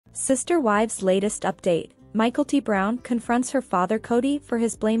Sister Wives' latest update. Mykelti Brown confronts her father Kody for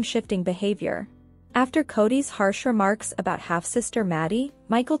his blame-shifting behavior. After Kody's harsh remarks about half-sister Maddie,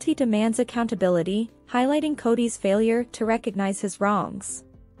 Mykelti demands accountability, highlighting Kody's failure to recognize his wrongs.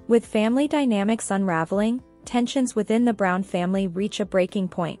 With family dynamics unraveling, tensions within the Brown family reach a breaking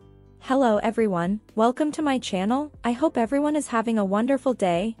point. Hello everyone, welcome to my channel. I hope everyone is having a wonderful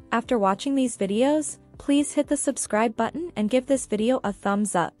day. After watching these videos, please hit the subscribe button and give this video a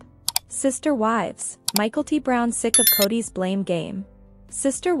thumbs up. Sister Wives. Mykelti Brown sick of Kody's blame game.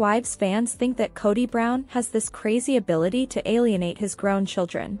 Sister Wives fans think that Kody Brown has this crazy ability to alienate his grown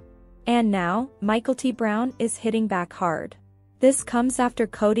children. And now, Mykelti Brown is hitting back hard. This comes after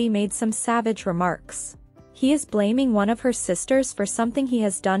Kody made some savage remarks. He is blaming one of her sisters for something he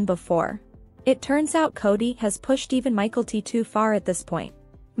has done before. It turns out Kody has pushed even Mykelti too far at this point.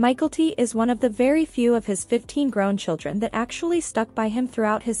 Mykelti is one of the very few of his 15 grown children that actually stuck by him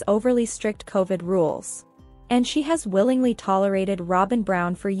throughout his overly strict COVID rules. And she has willingly tolerated Robyn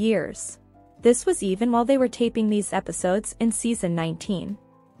Brown for years. This was even while they were taping these episodes in season 19.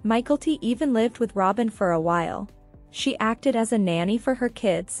 Mykelti even lived with Robyn for a while. She acted as a nanny for her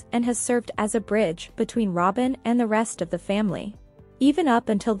kids and has served as a bridge between Robyn and the rest of the family. Even up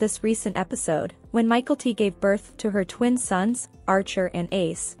until this recent episode, when Mykelti gave birth to her twin sons, Archer and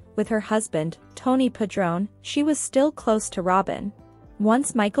Ace, with her husband, Tony Padron, she was still close to Robyn.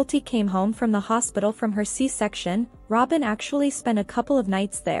 Once Mykelti came home from the hospital from her C-section, Robyn actually spent a couple of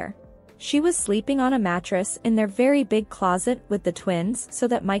nights there. She was sleeping on a mattress in their very big closet with the twins so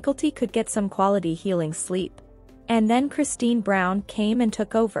that Mykelti could get some quality healing sleep. And then Christine Brown came and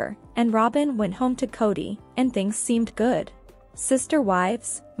took over, and Robyn went home to Kody, and things seemed good. Sister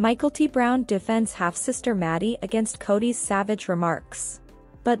Wives. Mykelti Brown defends half-sister Maddie against Kody's savage remarks.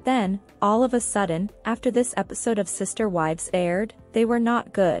 But then, all of a sudden, after this episode of Sister Wives aired, they were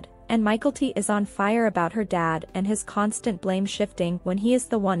not good, and Mykelti is on fire about her dad and his constant blame shifting when he is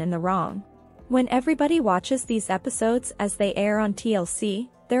the one in the wrong. When everybody watches these episodes as they air on TLC,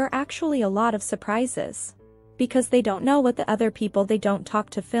 there are actually a lot of surprises. Because they don't know what the other people they don't talk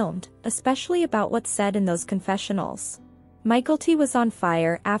to filmed, especially about what's said in those confessionals. Mykelti was on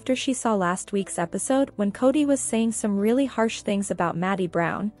fire after she saw last week's episode when Kody was saying some really harsh things about Maddie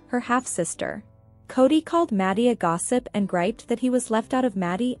Brown, her half-sister. Kody called Maddie a gossip and griped that he was left out of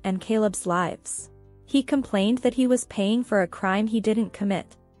Maddie and Caleb's lives. He complained that he was paying for a crime he didn't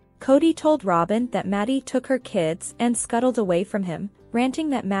commit. Kody told Robyn that Maddie took her kids and scuttled away from him, ranting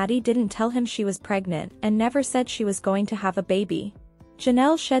that Maddie didn't tell him she was pregnant and never said she was going to have a baby.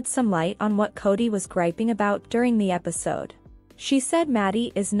 Janelle shed some light on what Kody was griping about during the episode. She said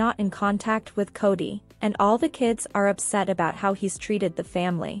Maddie is not in contact with Kody, and all the kids are upset about how he's treated the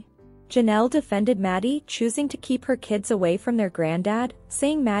family. Janelle defended Maddie choosing to keep her kids away from their granddad,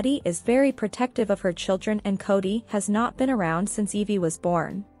 saying Maddie is very protective of her children and Kody has not been around since Evie was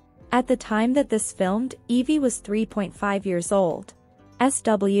born. At the time that this filmed, Evie was 3.5 years old.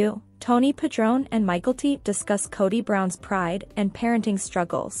 SW, Tony Padron and Mykelti discuss Kody Brown's pride and parenting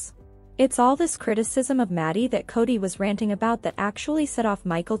struggles. It's all this criticism of Maddie that Kody was ranting about that actually set off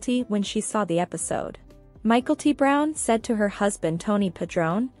Mykelti when she saw the episode. Mykelti Brown said to her husband Tony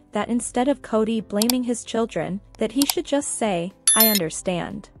Padron that instead of Kody blaming his children, that he should just say, "I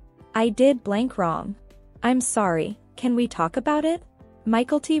understand. I did blank wrong. I'm sorry, can we talk about it?"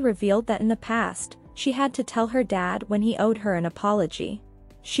 Mykelti revealed that in the past, she had to tell her dad when he owed her an apology.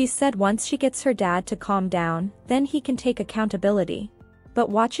 She said once she gets her dad to calm down, then he can take accountability. But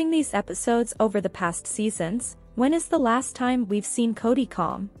watching these episodes over the past seasons, when is the last time we've seen Kody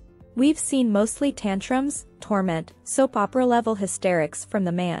calm? We've seen mostly tantrums, torment, soap opera level hysterics from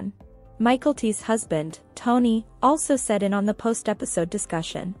the man. Mykelti's husband, Tony, also said in on the post-episode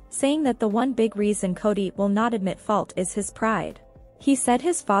discussion, saying that the one big reason Kody will not admit fault is his pride. He said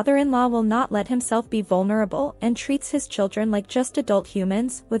his father-in-law will not let himself be vulnerable and treats his children like just adult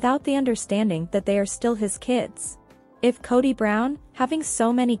humans without the understanding that they are still his kids. If Kody Brown, having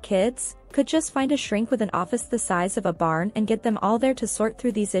so many kids, could just find a shrink with an office the size of a barn and get them all there to sort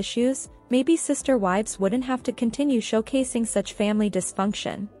through these issues, maybe Sister Wives wouldn't have to continue showcasing such family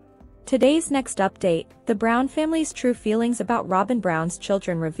dysfunction. Today's next update, the Brown family's true feelings about Robyn Brown's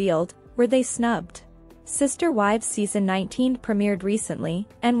children revealed. Were they snubbed? Sister Wives Season 19 premiered recently,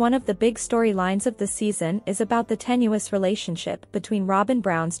 and one of the big storylines of the season is about the tenuous relationship between Robyn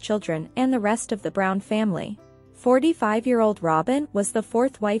Brown's children and the rest of the Brown family. 45-year-old Robyn was the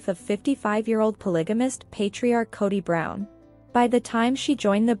fourth wife of 55-year-old polygamist patriarch Kody Brown. By the time she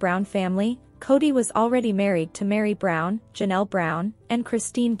joined the Brown family, Kody was already married to Mary Brown, Janelle Brown, and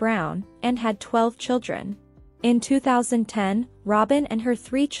Christine Brown, and had 12 children. In 2010, Robyn and her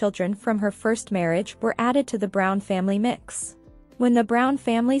 3 children from her first marriage were added to the Brown family mix. When the Brown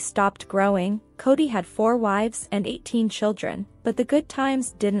family stopped growing, Kody had 4 wives and 18 children, but the good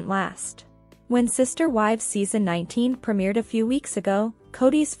times didn't last. When Sister Wives Season 19 premiered a few weeks ago,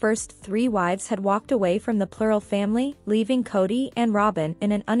 Kody's first 3 wives had walked away from the plural family, leaving Kody and Robyn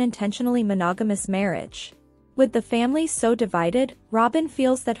in an unintentionally monogamous marriage. With the family so divided, Robyn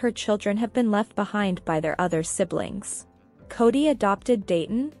feels that her children have been left behind by their other siblings. Kody adopted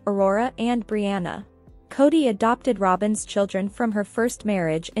Dayton, Aurora, and Brianna. Kody adopted Robyn's children from her first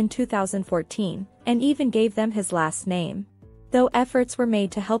marriage in 2014, and even gave them his last name. Though efforts were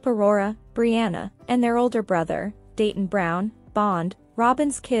made to help Aurora, Brianna, and their older brother, Dayton Brown, bond,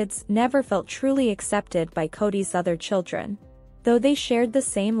 Robyn's kids never felt truly accepted by Kody's other children. Though they shared the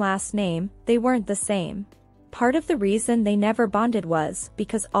same last name, they weren't the same. Part of the reason they never bonded was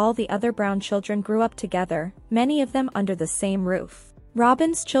because all the other Brown children grew up together, many of them under the same roof.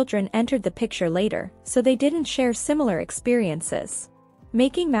 Robyn's children entered the picture later, so they didn't share similar experiences.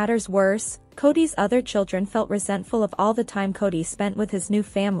 Making matters worse, Kody's other children felt resentful of all the time Kody spent with his new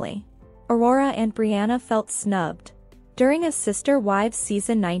family. Aurora and Brianna felt snubbed. During a Sister Wives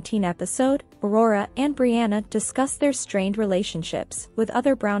Season 19 episode, Aurora and Brianna discussed their strained relationships with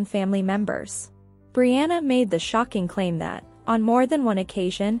other Brown family members. Brianna made the shocking claim that, on more than one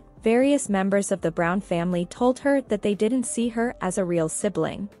occasion, various members of the Brown family told her that they didn't see her as a real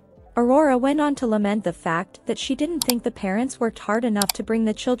sibling. Aurora went on to lament the fact that she didn't think the parents worked hard enough to bring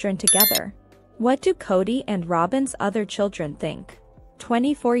the children together. What do Kody and Robyn's other children think?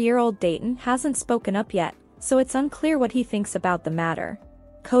 24-year-old Dayton hasn't spoken up yet, so it's unclear what he thinks about the matter.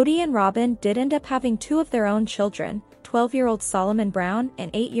 Kody and Robyn did end up having 2 of their own children, 12-year-old Solomon Brown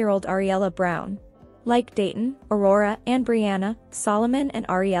and 8-year-old Ariella Brown. Like Dayton, Aurora, and Brianna, Solomon and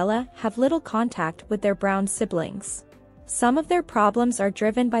Ariella have little contact with their Brown siblings. Some of their problems are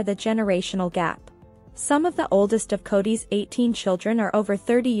driven by the generational gap. Some of the oldest of Kody's 18 children are over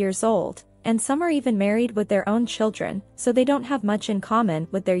 30 years old, and some are even married with their own children, so they don't have much in common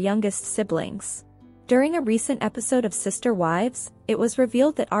with their youngest siblings. During a recent episode of Sister Wives, it was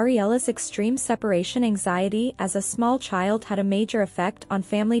revealed that Ariella's extreme separation anxiety as a small child had a major effect on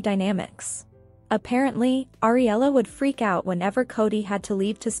family dynamics. Apparently, Ariella would freak out whenever Kody had to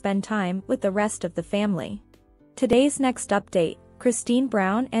leave to spend time with the rest of the family. Today's next update, Christine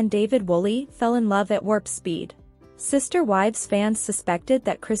Brown and David Woolley fell in love at warp speed. Sister Wives fans suspected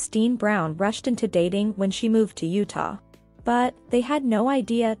that Christine Brown rushed into dating when she moved to Utah. But they had no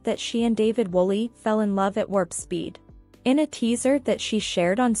idea that she and David Woolley fell in love at warp speed. In a teaser that she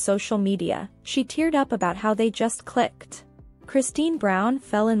shared on social media, she teared up about how they just clicked. Christine Brown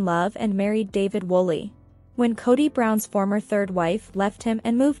fell in love and married David Woolley. When Kody Brown's former third wife left him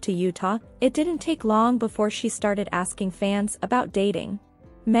and moved to Utah, it didn't take long before she started asking fans about dating.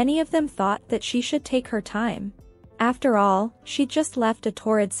 Many of them thought that she should take her time. After all, she just left a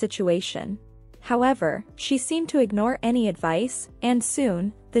torrid situation. However, she seemed to ignore any advice, and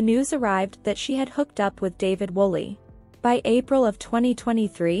soon, the news arrived that she had hooked up with David Woolley. By April of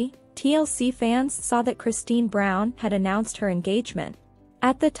 2023, TLC fans saw that Christine Brown had announced her engagement.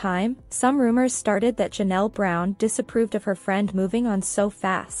 At the time, some rumors started that Janelle Brown disapproved of her friend moving on so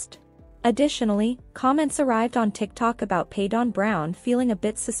fast. Additionally, comments arrived on TikTok about Kody Brown feeling a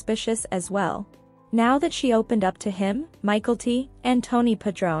bit suspicious as well. Now that she opened up to him, Mykelti, and Tony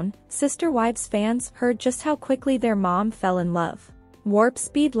Padron, Sister Wives fans heard just how quickly their mom fell in love. Warp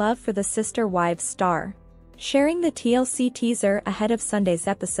speed love for the Sister Wives star. Sharing the TLC teaser ahead of Sunday's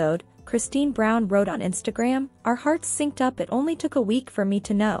episode, Christine Brown wrote on Instagram, "Our hearts synced up, it only took a week for me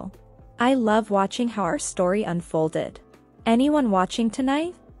to know. I love watching how our story unfolded. Anyone watching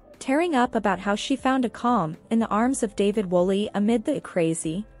tonight?" Tearing up about how she found a calm in the arms of David Woolley amid the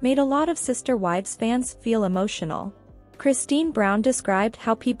crazy made a lot of Sister Wives fans feel emotional. Christine Brown described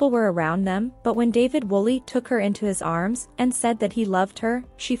how people were around them, but when David Woolley took her into his arms and said that he loved her,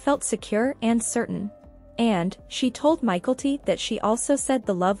 she felt secure and certain. And she told Mykelti that she also said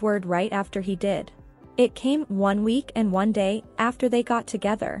the love word right after he did. It came 1 week and 1 day after they got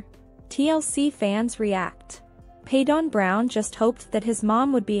together. TLC fans react. Kody Brown just hoped that his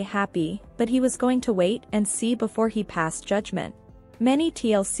mom would be happy, but he was going to wait and see before he passed judgment. Many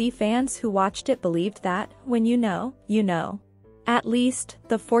TLC fans who watched it believed that, when you know, you know. At least,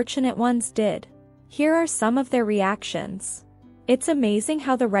 the fortunate ones did. Here are some of their reactions. "It's amazing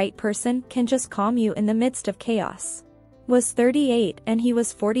how the right person can just calm you in the midst of chaos. Was 38 and he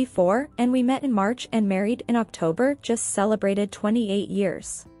was 44 and we met in March and married in October, just celebrated 28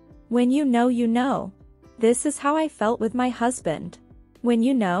 years. When you know, you know. This is how I felt with my husband. When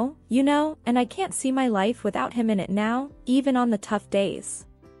you know, and I can't see my life without him in it now, even on the tough days.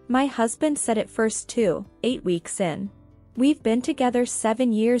 My husband said it first too, 8 weeks in. We've been together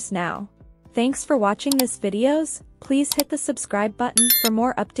 7 years now. Thanks for watching this videos, please hit the subscribe button for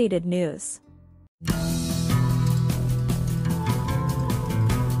more updated news.